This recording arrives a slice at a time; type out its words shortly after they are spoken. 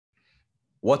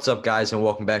What's up, guys, and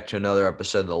welcome back to another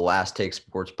episode of the Last Take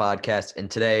Sports Podcast. And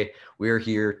today we are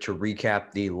here to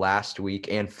recap the last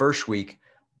week and first week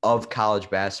of college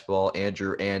basketball,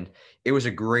 Andrew. And it was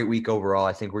a great week overall.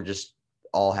 I think we're just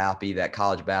all happy that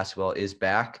college basketball is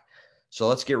back. So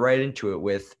let's get right into it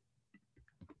with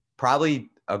probably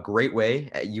a great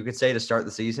way, you could say, to start the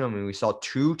season. I mean, we saw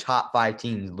two top five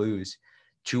teams lose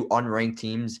to unranked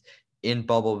teams in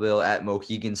Bubbleville at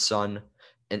Mohegan Sun.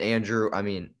 And Andrew, I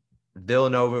mean,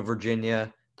 Villanova,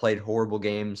 Virginia played horrible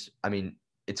games. I mean,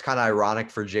 it's kind of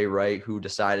ironic for Jay Wright, who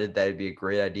decided that it'd be a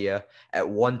great idea at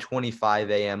 1:25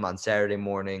 a.m. on Saturday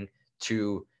morning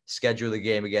to schedule the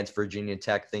game against Virginia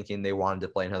Tech, thinking they wanted to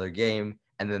play another game,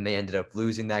 and then they ended up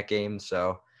losing that game.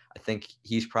 So I think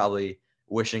he's probably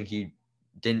wishing he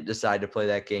didn't decide to play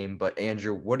that game. But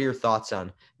Andrew, what are your thoughts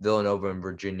on Villanova and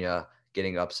Virginia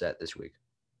getting upset this week?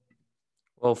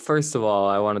 Well, first of all,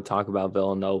 I want to talk about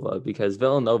Villanova because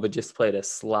Villanova just played a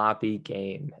sloppy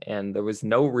game, and there was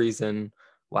no reason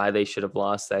why they should have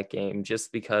lost that game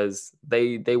just because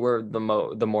they were the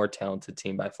more talented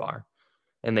team by far.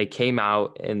 And they came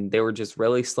out and they were just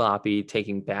really sloppy,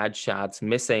 taking bad shots,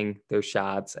 missing their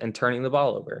shots, and turning the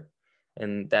ball over.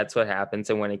 And that's what happens.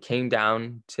 And when it came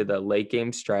down to the late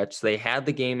game stretch, they had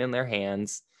the game in their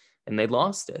hands and they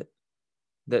lost it.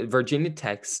 The Virginia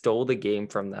Tech stole the game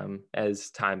from them as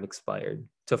time expired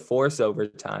to force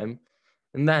overtime.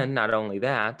 And then not only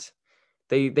that,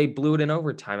 they blew it in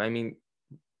overtime. I mean,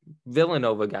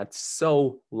 Villanova got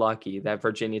so lucky that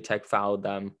Virginia Tech fouled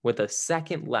them with a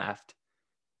second left,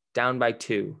 down by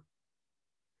 2.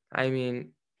 I mean,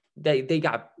 they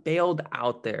got bailed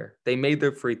out there. They made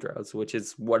their free throws, which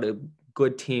is what a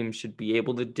good team should be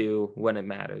able to do when it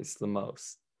matters the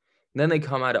most. And then they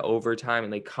come out of overtime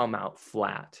and they come out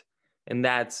flat. And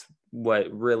that's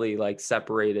what really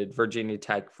separated Virginia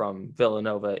Tech from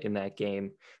Villanova in that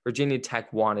game. Virginia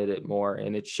Tech wanted it more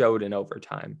and it showed in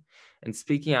overtime. And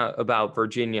speaking out about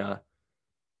Virginia,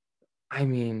 I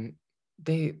mean,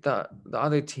 the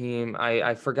other team,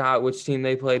 I forgot which team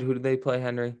they played. Who did they play,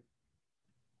 Henry?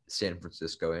 San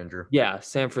Francisco, Andrew. Yeah,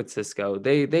 San Francisco.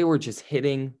 They were just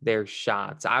hitting their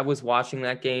shots. I was watching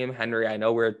that game, Henry. I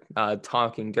know we're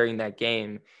talking during that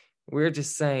game. We were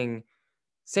just saying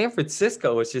San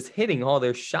Francisco was just hitting all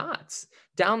their shots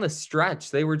down the stretch.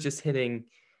 They were just hitting.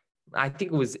 I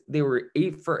think they were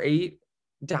 8 for 8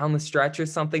 down the stretch or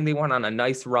something. They went on a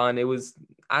nice run. It was,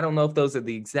 I don't know if those are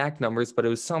the exact numbers, but it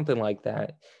was something like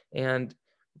that. And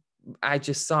I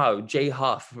just saw Jay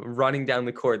Huff running down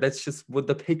the court. That's just what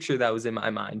the picture that was in my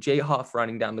mind. Jay Huff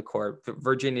running down the court,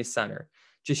 Virginia center,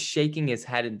 just shaking his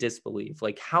head in disbelief.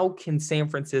 Like, how can San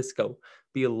Francisco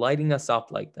be lighting us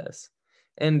up like this?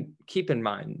 And keep in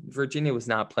mind, Virginia was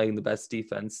not playing the best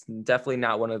defense. Definitely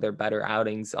not one of their better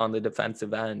outings on the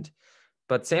defensive end.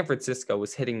 But San Francisco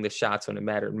was hitting the shots when it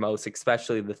mattered most,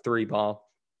 especially the 3 ball.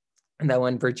 And then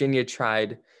when Virginia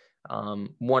tried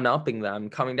one-upping them,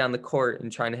 coming down the court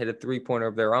and trying to hit a 3-pointer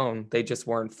of their own, they just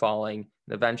weren't falling.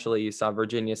 And eventually you saw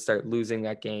Virginia start losing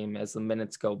that game as the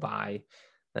minutes go by.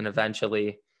 Then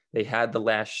eventually they had the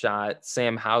last shot.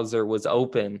 Sam Hauser was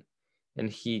open and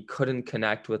he couldn't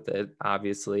connect with it.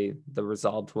 Obviously, the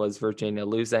result was Virginia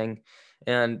losing.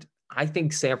 And I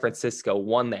think San Francisco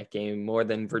won that game more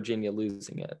than Virginia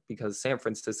losing it because San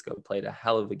Francisco played a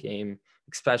hell of a game,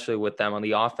 especially with them on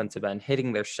the offensive end,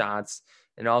 hitting their shots.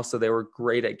 And also they were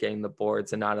great at getting the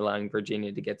boards and not allowing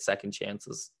Virginia to get second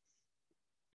chances.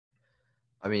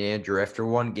 I mean, Andrew, after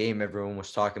one game, everyone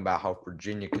was talking about how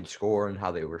Virginia could score and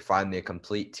how they were finally a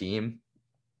complete team.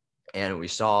 And we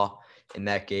saw in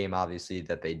that game, obviously,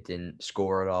 that they didn't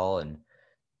score at all. And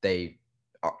they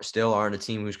still aren't a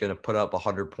team who's going to put up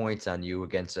 100 points on you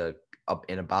against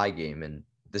in a bye game. And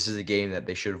this is a game that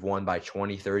they should have won by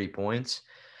 20, 30 points.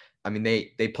 I mean,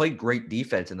 they played great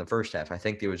defense in the first half. I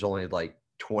think there was only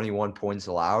 21 points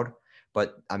allowed.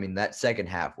 But, I mean, that second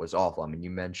half was awful. I mean,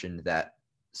 you mentioned that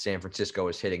San Francisco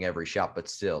was hitting every shot, but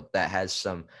still, that has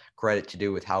some credit to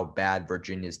do with how bad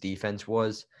Virginia's defense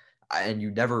was. And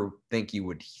you never think you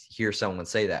would hear someone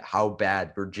say that, how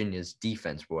bad Virginia's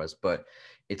defense was. But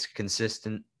it's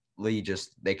consistently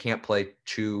just they can't play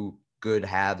 2 good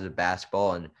halves of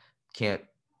basketball and can't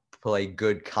play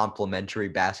good complementary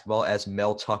basketball, as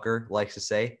Mel Tucker likes to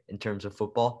say in terms of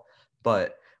football.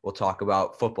 But we'll talk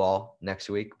about football next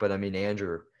week. But, I mean,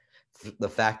 Andrew, the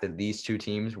fact that these two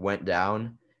teams went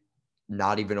down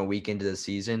not even a week into the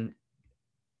season,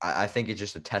 I think it's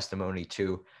just a testimony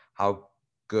to how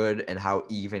good and how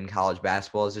even college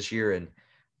basketball is this year and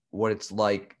what it's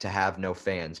like to have no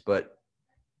fans. But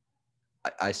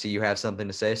I see you have something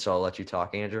to say, so I'll let you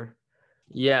talk, Andrew.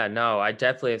 Yeah, no, I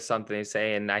definitely have something to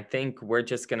say. And I think we're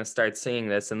just going to start seeing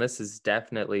this. And this is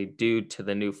definitely due to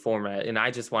the new format. And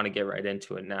I just want to get right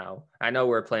into it now. I know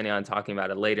we're planning on talking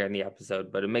about it later in the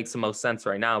episode, but it makes the most sense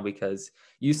right now because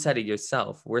you said it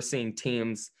yourself. We're seeing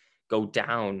teams go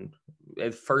down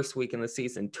first week in the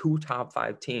season, 2 top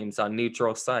 5 teams on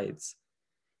neutral sites.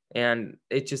 And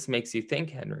it just makes you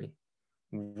think, Henry,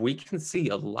 we can see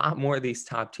a lot more of these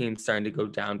top teams starting to go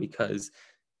down because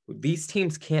these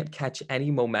teams can't catch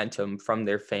any momentum from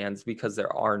their fans because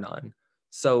there are none.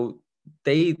 So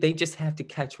they just have to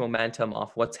catch momentum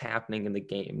off what's happening in the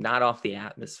game, not off the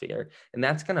atmosphere. And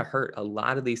that's going to hurt a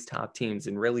lot of these top teams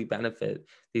and really benefit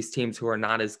these teams who are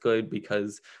not as good,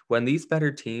 because when these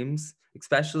better teams,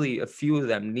 especially a few of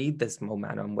them, need this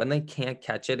momentum, when they can't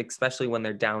catch it, especially when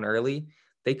they're down early,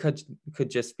 they could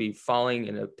just be falling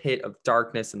in a pit of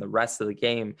darkness in the rest of the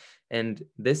game. And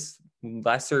this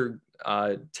lesser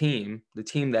team, the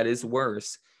team that is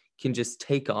worse, can just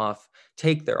take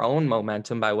their own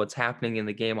momentum by what's happening in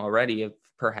the game already, if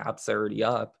perhaps they're already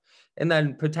up, and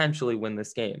then potentially win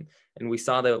this game. And we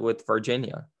saw that with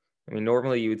Virginia. I mean,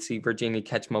 normally you would see Virginia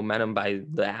catch momentum by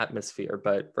the atmosphere,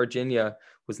 but Virginia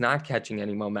was not catching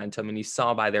any momentum. And you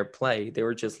saw by their play, they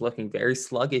were just looking very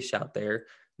sluggish out there.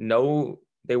 No,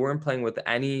 they weren't playing with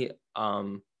any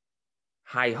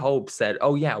high hopes that,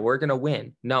 oh yeah, we're going to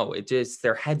win. No, it just,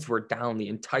 their heads were down the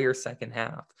entire second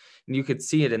half. And you could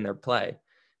see it in their play.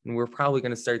 And we're probably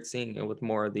going to start seeing it with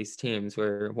more of these teams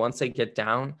where once they get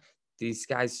down, these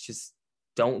guys just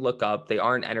don't look up. They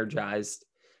aren't energized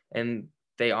and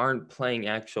they aren't playing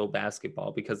actual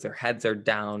basketball because their heads are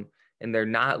down and they're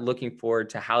not looking forward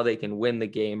to how they can win the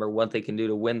game or what they can do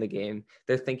to win the game.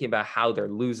 They're thinking about how they're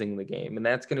losing the game. And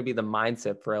that's going to be the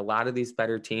mindset for a lot of these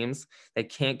better teams that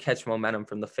can't catch momentum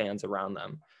from the fans around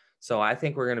them. So I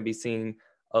think we're going to be seeing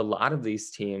a lot of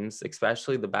these teams,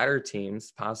 especially the better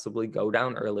teams, possibly go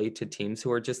down early to teams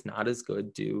who are just not as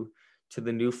good due to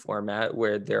the new format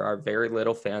where there are very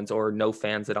little fans or no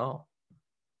fans at all.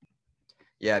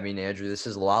 Yeah, I mean, Andrew, this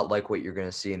is a lot like what you're going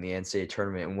to see in the NCAA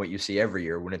tournament and what you see every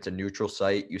year. When it's a neutral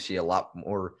site, you see a lot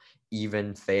more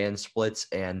even fan splits,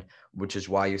 and which is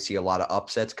why you see a lot of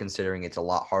upsets, considering it's a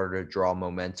lot harder to draw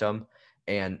momentum,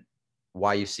 and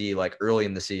why you see, like, early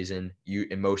in the season,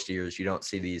 in most years, you don't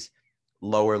see these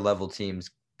lower level teams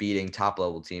beating top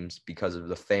level teams because of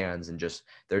the fans and just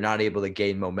they're not able to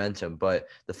gain momentum. But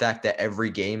the fact that every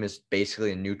game is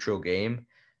basically a neutral game,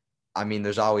 I mean,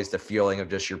 there's always the feeling of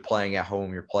just you're playing at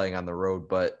home, you're playing on the road,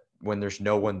 but when there's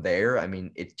no one there, I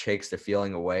mean, it takes the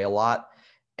feeling away a lot.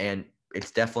 And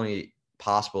it's definitely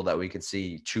possible that we could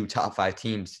see 2 top 5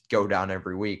 teams go down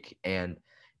every week. And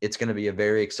it's going to be a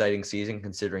very exciting season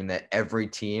considering that every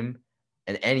team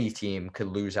and any team could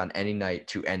lose on any night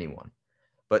to anyone.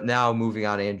 But now moving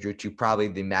on, Andrew, to probably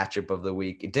the matchup of the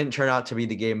week. It didn't turn out to be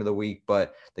the game of the week,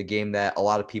 but the game that a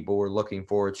lot of people were looking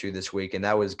forward to this week, and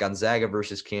that was Gonzaga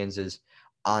versus Kansas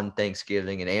on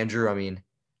Thanksgiving. And Andrew, I mean,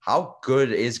 how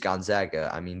good is Gonzaga?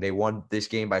 I mean, they won this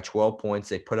game by 12 points.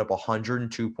 They put up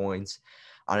 102 points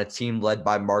on a team led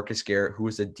by Marcus Garrett, who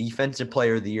was the defensive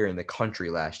player of the year in the country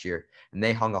last year. And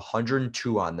they hung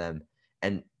 102 on them.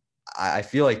 And I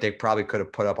feel like they probably could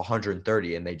have put up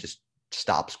 130, and they just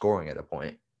stopped scoring at a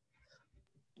point.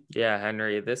 Yeah,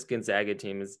 Henry, this Gonzaga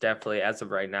team is definitely, as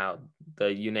of right now,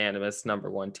 the unanimous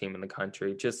 #1 team in the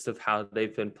country, just of how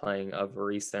they've been playing of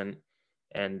recent.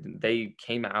 And they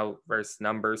came out versus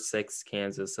 #6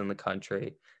 Kansas in the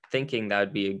country, thinking that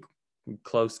would be a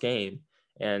close game.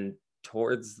 And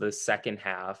towards the second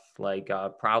half,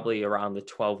 probably around the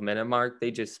 12-minute mark,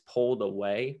 they just pulled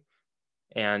away.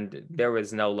 And there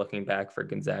was no looking back for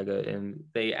Gonzaga. And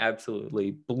they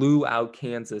absolutely blew out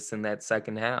Kansas in that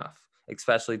second half,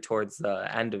 especially towards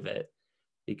the end of it,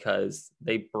 because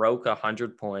they broke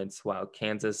 100 points while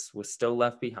Kansas was still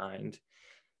left behind.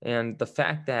 And the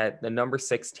fact that the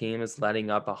 #6 team is letting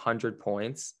up 100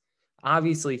 points,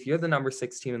 obviously, if you're the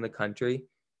 #6 team in the country,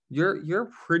 you're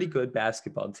a pretty good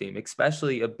basketball team,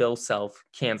 especially a Bill Self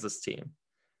Kansas team.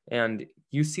 And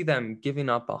you see them giving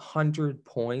up 100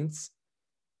 points,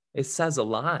 it says a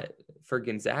lot for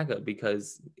Gonzaga,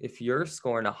 because if you're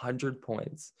scoring 100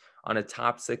 points on a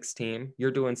top 6 team,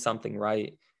 you're doing something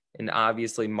right. And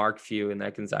obviously, Mark Few and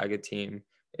that Gonzaga team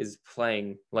is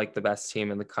playing like the best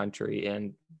team in the country.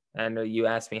 And you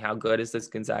asked me, how good is this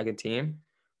Gonzaga team?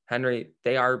 Henry,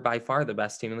 they are by far the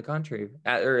best team in the country,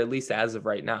 or at least as of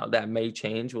right now. That may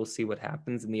change. We'll see what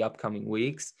happens in the upcoming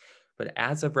weeks. But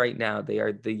as of right now, they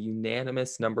are the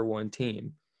unanimous #1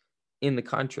 team in the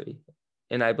country.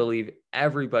 And I believe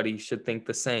everybody should think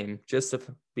the same, just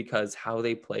because how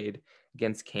they played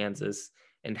against Kansas.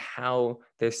 and how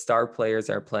their star players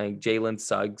are playing. Jalen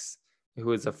Suggs,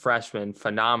 who is a freshman,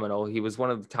 phenomenal. He was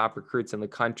one of the top recruits in the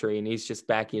country, and he's just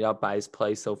backing it up by his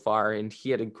play so far. And he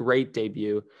had a great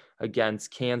debut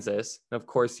against Kansas. And of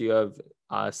course, you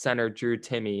have center Drew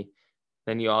Timme.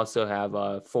 Then you also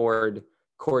have forward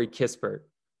Corey Kispert.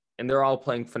 And they're all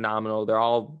playing phenomenal. They're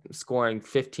all scoring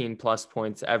 15 plus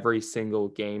points every single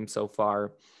game so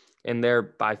far. And they're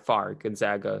by far,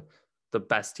 Gonzaga, the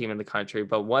best team in the country.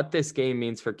 But what this game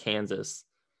means for Kansas,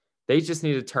 they just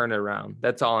need to turn it around.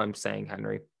 That's all I'm saying,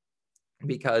 Henry.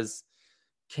 Because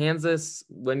Kansas,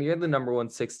 when you're the number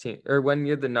 16, or when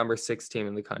you're the number 6 team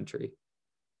in the country,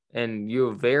 and you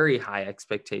have very high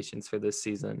expectations for this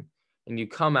season, and you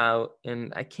come out,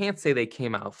 and I can't say they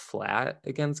came out flat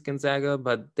against Gonzaga,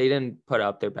 but they didn't put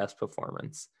up their best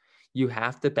performance. You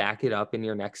have to back it up in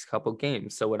your next couple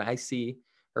games. So what I see,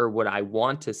 or what I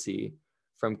want to see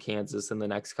from Kansas in the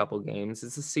next couple games,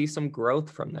 is to see some growth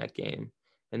from that game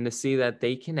and to see that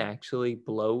they can actually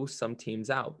blow some teams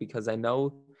out, because I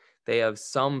know they have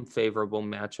some favorable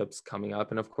matchups coming up.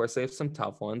 And of course they have some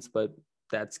tough ones, but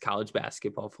that's college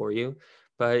basketball for you.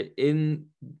 But in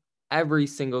every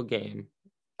single game,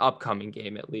 upcoming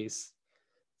game at least,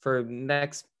 for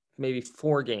next maybe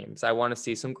 4 games, I want to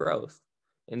see some growth,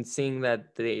 and seeing that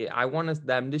I want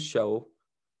them to show,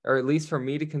 or at least for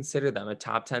me to consider them a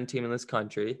top 10 team in this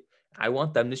country, I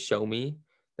want them to show me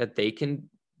that they can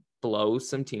blow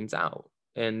some teams out.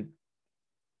 And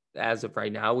as of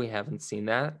right now, we haven't seen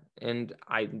that. And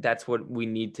that's what we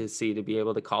need to see to be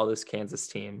able to call this Kansas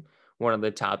team one of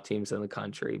the top teams in the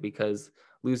country, because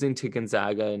losing to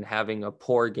Gonzaga and having a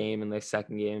poor game in their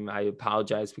second game, I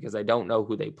apologize because I don't know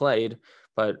who they played,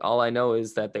 but all I know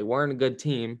is that they weren't a good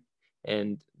team,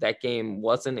 and that game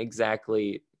wasn't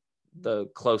exactly the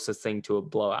closest thing to a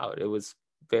blowout. It was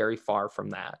very far from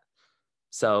that.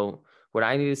 So what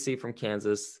I need to see from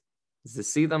Kansas is to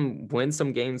see them win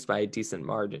some games by a decent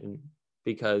margin,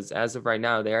 because as of right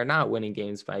now, they are not winning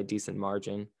games by a decent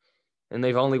margin. And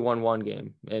they've only won 1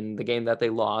 game. And the game that they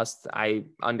lost, I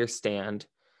understand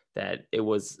that it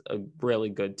was a really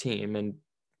good team and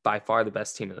by far the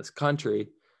best team in this country.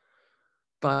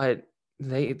 But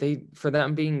they for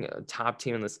them being a top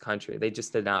team in this country, they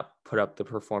just did not put up the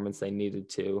performance they needed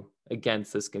to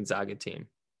against this Gonzaga team.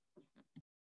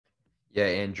 Yeah,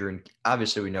 Andrew, and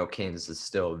obviously we know Kansas is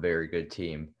still a very good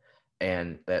team,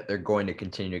 and that they're going to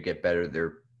continue to get better.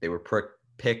 They were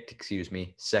picked,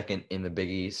 second in the Big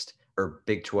East or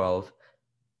Big 12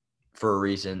 for a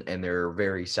reason, and they're a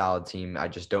very solid team. I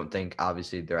just don't think,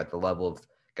 obviously, they're at the level of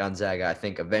Gonzaga. I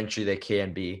think eventually they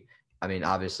can be. I mean,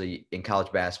 obviously, in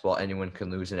college basketball, anyone can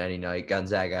lose in any night.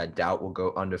 Gonzaga, I doubt, will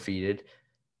go undefeated,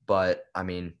 but, I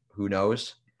mean, who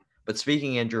knows? But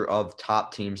speaking, Andrew, of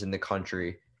top teams in the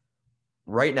country,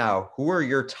 right now, who are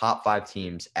your top 5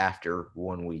 teams after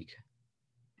 1 week?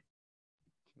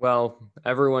 Well,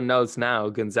 everyone knows now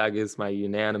Gonzaga is my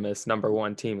unanimous number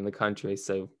 1 team in the country,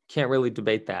 so can't really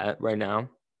debate that right now.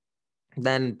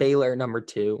 Then Baylor, number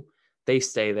 2, they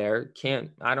stay there.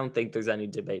 I don't think there's any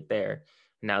debate there.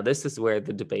 Now, this is where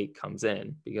the debate comes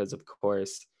in, because of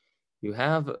course you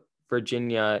have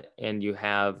Virginia and you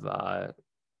have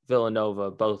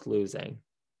Villanova both losing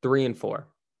 3 and 4.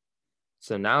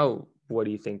 So now what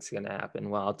do you think is going to happen?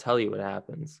 Well, I'll tell you what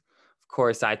happens. Of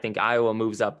course, I think Iowa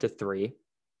moves up to 3.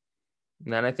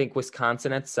 And then I think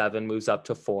Wisconsin at 7 moves up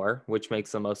to 4, which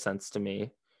makes the most sense to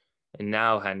me. And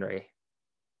now, Henry,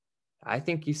 I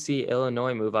think you see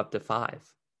Illinois move up to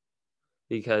 5,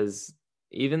 because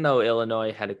even though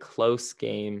Illinois had a close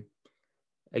game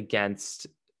against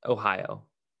Ohio,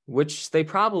 which they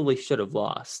probably should have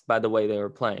lost by the way they were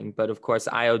playing. But of course,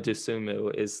 Ayo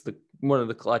Dosunmu is one of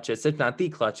the clutchest, if not the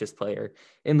clutchest player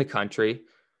in the country.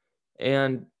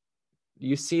 And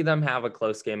you see them have a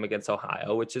close game against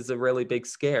Ohio, which is a really big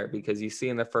scare, because you see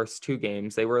in the first 2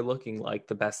 games, they were looking like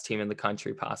the best team in the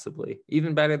country, possibly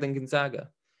even better than Gonzaga.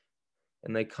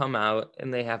 And they come out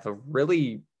and they have a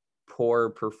really poor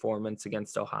performance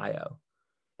against Ohio.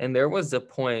 And there was a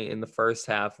point in the first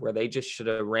half where they just should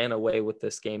have ran away with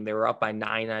this game. They were up by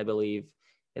 9, I believe,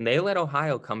 and they let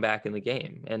Ohio come back in the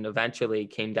game. And eventually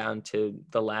it came down to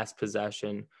the last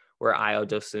possession where Ayo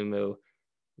Dosunmu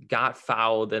got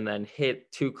fouled and then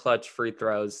hit 2 clutch free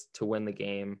throws to win the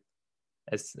game.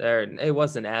 It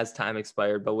wasn't as time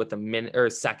expired, but with a minute or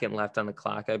a second left on the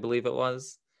clock, I believe it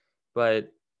was.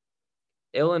 But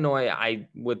Illinois, I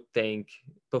would think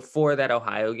before that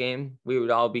Ohio game, we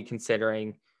would all be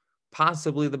considering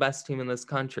possibly the best team in this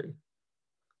country.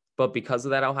 But because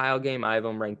of that Ohio game, I have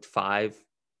them ranked 5.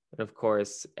 And of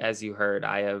course, as you heard,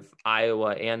 I have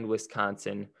Iowa and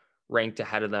Wisconsin ranked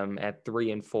ahead of them at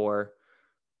 3 and 4.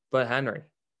 But Henry,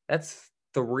 that's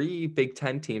 3 Big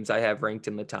Ten teams I have ranked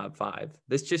in the top 5.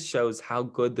 This just shows how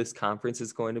good this conference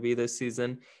is going to be this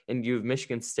season. And you have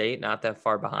Michigan State not that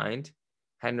far behind.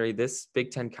 Henry, this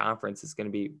Big Ten conference is going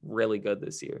to be really good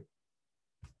this year.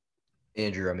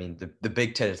 Andrew, I mean, the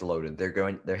Big Ten is loaded.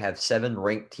 They have 7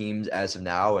 ranked teams as of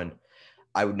now, and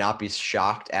I would not be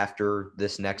shocked after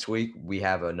this next week. We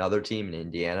have another team in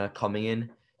Indiana coming in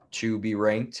to be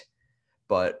ranked.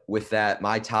 But with that,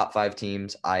 my top 5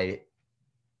 teams, I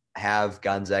have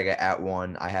Gonzaga at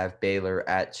 1. I have Baylor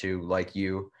at 2, like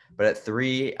you. But at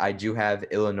 3, I do have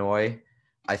Illinois.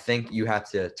 I think you have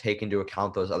to take into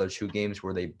account those other 2 games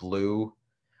where they blew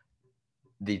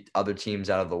the other teams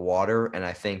out of the water. And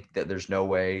I think that there's no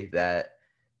way that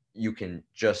you can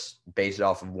just base it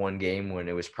off of one game when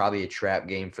it was probably a trap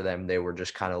game for them. They were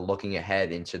just kind of looking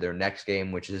ahead into their next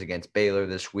game, which is against Baylor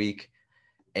this week.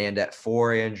 And at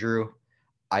 4, Andrew,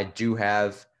 I do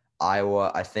have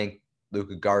Iowa. I think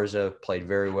Luka Garza played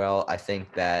very well. I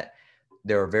think that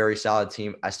they're a very solid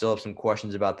team. I still have some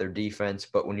questions about their defense,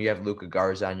 but when you have Luka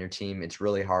Garza on your team, it's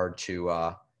really hard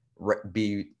to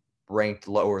be ranked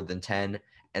lower than 10.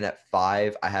 And at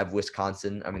 5, I have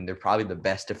Wisconsin. I mean, they're probably the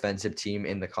best defensive team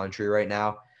in the country right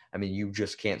now. I mean, you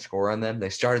just can't score on them. They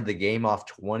started the game off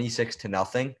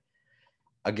 26-0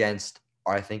 against,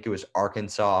 I think it was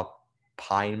Arkansas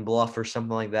Pine Bluff or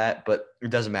something like that, but it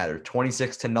doesn't matter.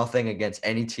 26-0 against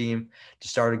any team to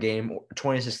start a game,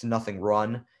 26-0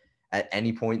 run at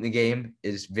any point in the game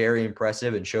is very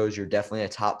impressive and shows you're definitely a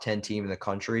top 10 team in the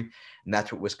country. And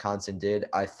that's what Wisconsin did.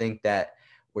 I think that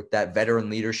with that veteran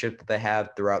leadership that they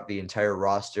have throughout the entire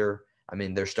roster, I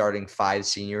mean, they're starting 5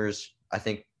 seniors. I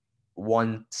think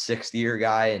 1 6th-year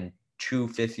guy and 2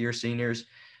 5th-year seniors.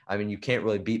 I mean, you can't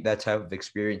really beat that type of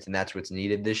experience, and that's what's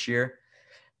needed this year.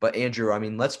 But, Andrew, I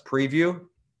mean, let's preview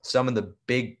some of the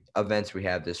big events we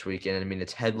have this weekend. I mean,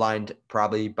 it's headlined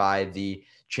probably by the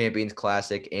Champions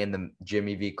Classic and the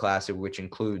Jimmy V Classic, which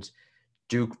includes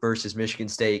Duke versus Michigan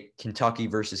State, Kentucky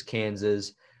versus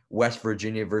Kansas, West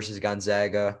Virginia versus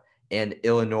Gonzaga, and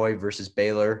Illinois versus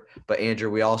Baylor. But,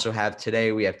 Andrew, we also have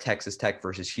today, we have Texas Tech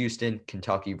versus Houston,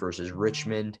 Kentucky versus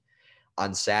Richmond.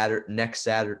 On next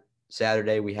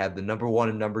Saturday, we have the number 1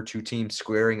 and number 2 teams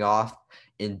squaring off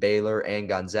in Baylor and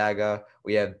Gonzaga.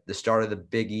 We have the start of the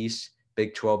Big East,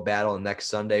 Big 12 battle next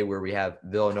Sunday where we have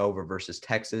Villanova versus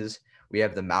Texas. We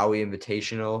have the Maui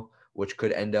Invitational, which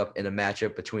could end up in a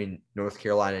matchup between North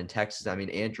Carolina and Texas. I mean,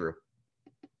 Andrew,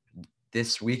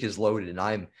 this week is loaded, and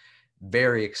I'm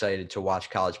very excited to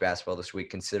watch college basketball this week,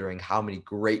 considering how many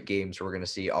great games we're going to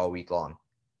see all week long.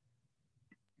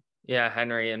 Yeah,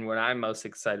 Henry, and what I'm most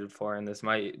excited for, and this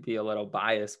might be a little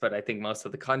biased, but I think most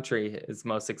of the country is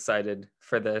most excited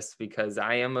for this because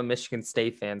I am a Michigan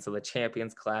State fan. So the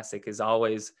Champions Classic is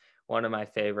always one of my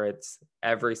favorites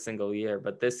every single year.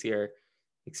 But this year,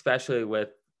 especially with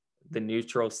the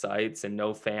neutral sites and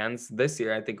no fans, this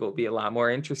year I think will be a lot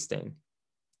more interesting.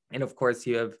 And of course,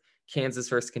 you have Kansas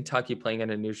versus Kentucky playing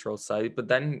at a neutral site, but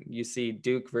then you see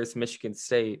Duke versus Michigan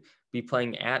State be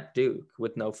playing at Duke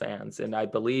with no fans. And I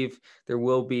believe there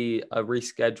will be a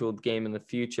rescheduled game in the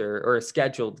future, or a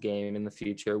scheduled game in the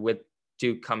future, with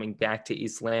Duke coming back to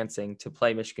East Lansing to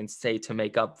play Michigan State to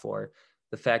make up for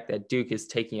the fact that Duke is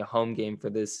taking a home game for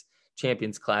this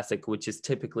Champions Classic, which is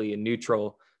typically a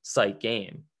neutral site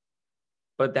game.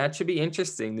 But that should be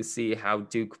interesting to see how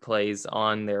Duke plays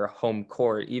on their home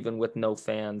court, even with no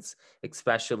fans,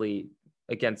 especially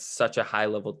against such a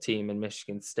high-level team in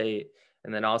Michigan State.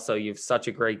 And then also you have such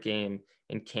a great game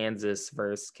in Kansas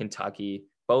versus Kentucky,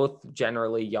 both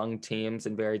generally young teams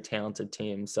and very talented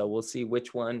teams. So we'll see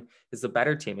which one is the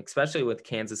better team, especially with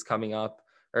Kansas coming off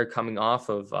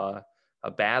of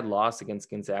a bad loss against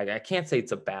Gonzaga. I can't say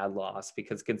it's a bad loss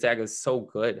because Gonzaga is so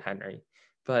good, Henry,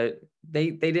 but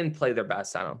they didn't play their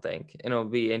best, I don't think. And it'll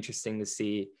be interesting to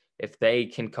see if they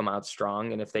can come out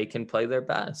strong and if they can play their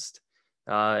best,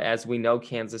 as we know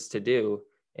Kansas to do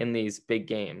in these big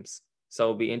games. So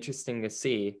it'll be interesting to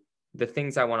see the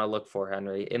things I want to look for,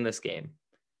 Henry, in this game.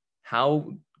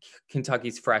 How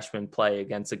Kentucky's freshmen play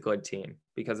against a good team,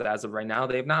 because as of right now,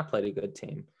 they have not played a good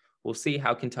team. We'll see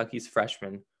how Kentucky's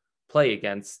freshmen play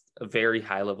against a very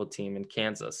high-level team in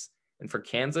Kansas. And for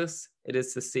Kansas, it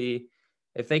is to see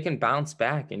if they can bounce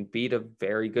back and beat a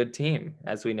very good team,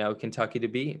 as we know Kentucky to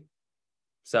be.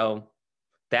 So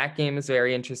that game is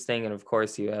very interesting. And of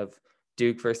course, you have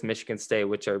Duke versus Michigan State,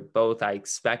 which are both, I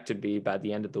expect to be by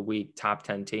the end of the week, top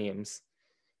 10 teams,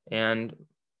 and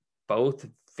both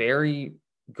very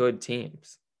good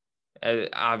teams.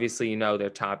 Obviously, you know, they're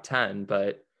top 10,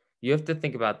 but you have to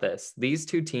think about this. These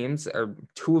 2 teams are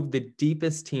 2 of the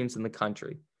deepest teams in the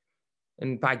country.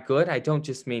 And by good, I don't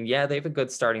just mean, yeah, they have a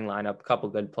good starting lineup, a couple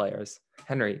good players.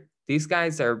 Henry, these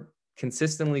guys are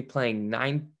consistently playing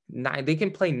nine. They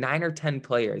can play 9 or 10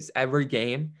 players every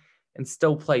game and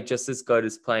still play just as good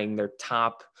as playing their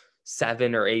top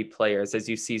 7 or 8 players, as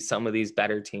you see some of these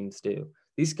better teams do.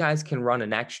 These guys can run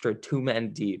an extra 2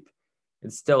 men deep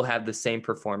and still have the same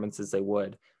performance as they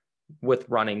would with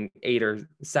running 8 or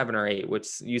 7 or 8,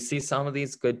 which you see some of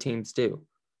these good teams do.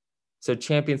 So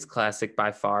Champions Classic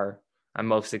by far I'm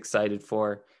most excited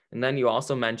for. And then you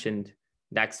also mentioned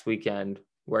next weekend,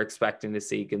 we're expecting to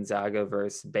see Gonzaga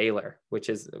versus Baylor, which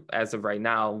is, as of right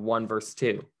now, 1 versus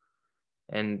 2.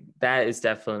 And that is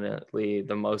definitely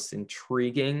the most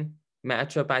intriguing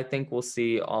matchup I think we'll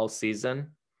see all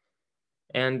season.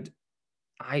 And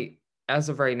as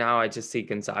of right now, I just see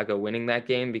Gonzaga winning that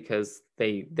game because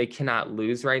they cannot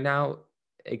lose right now,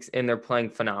 and they're playing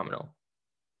phenomenal.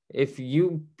 If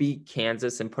you beat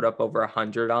Kansas and put up over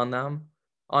 100 on them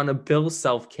on a Bill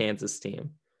Self Kansas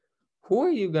team, who are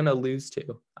you going to lose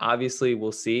to? Obviously,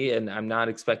 we'll see. And I'm not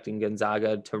expecting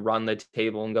Gonzaga to run the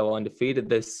table and go undefeated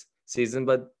this season,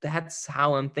 but that's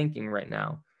how I'm thinking right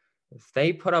now. If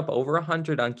they put up over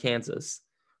 100 on Kansas,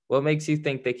 what makes you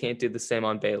think they can't do the same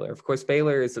on Baylor? Of course,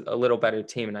 Baylor is a little better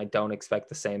team, and I don't expect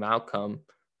the same outcome.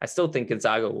 I still think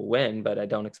Gonzaga will win, but I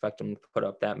don't expect them to put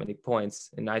up that many points.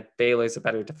 And Baylor is a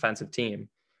better defensive team.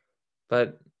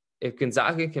 But if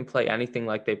Gonzaga can play anything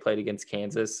like they played against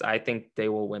Kansas, I think they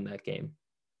will win that game.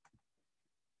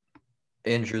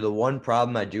 Andrew, the one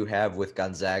problem I do have with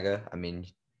Gonzaga, I mean,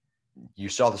 you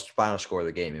saw the final score of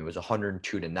the game. It was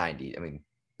 102-90. I mean,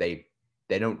 they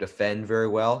don't defend very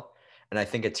well. And I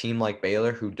think a team like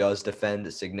Baylor, who does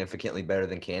defend significantly better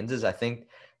than Kansas, I think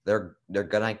they're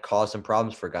gonna cause some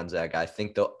problems for Gonzaga. I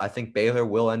think Baylor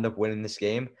will end up winning this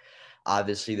game.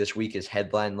 Obviously, this week is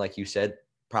headlined, like you said,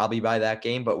 probably by that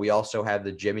game. But we also have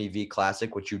the Jimmy V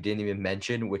Classic, which you didn't even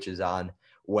mention, which is on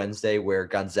Wednesday, where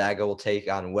Gonzaga will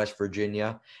take on West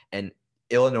Virginia, and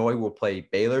Illinois will play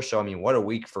Baylor. So I mean, what a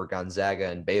week for Gonzaga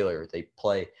and Baylor. They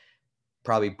play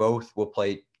probably both will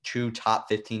play 2 top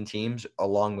 15 teams,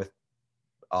 along with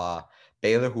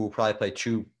Baylor, who will probably play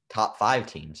 2 top 5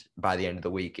 teams by the end of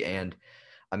the week. And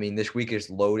I mean, this week is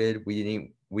loaded. We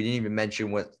didn't even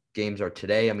mention what games are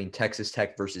today. I mean, Texas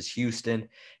Tech versus Houston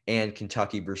and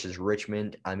Kentucky versus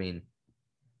Richmond. I mean,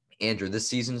 Andrew, this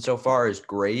season so far is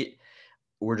great.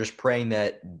 We're just praying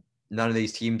that none of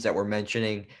these teams that we're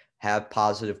mentioning have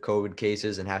positive COVID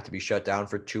cases and have to be shut down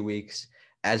for 2 weeks.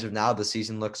 As of now, the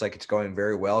season looks like it's going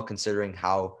very well, considering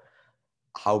how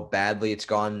badly it's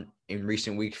gone in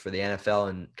recent weeks for the NFL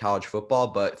and college football.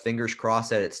 But fingers crossed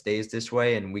that it stays this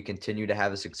way and we continue to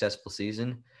have a successful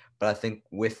season. But I think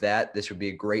with that, this would be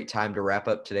a great time to wrap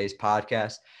up today's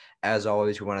podcast. As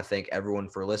always, we want to thank everyone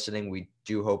for listening. We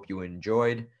do hope you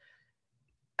enjoyed.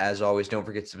 As always, don't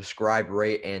forget to subscribe,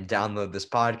 rate, and download this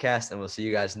podcast. And we'll see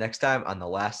you guys next time on the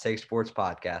Last Take Sports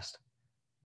Podcast.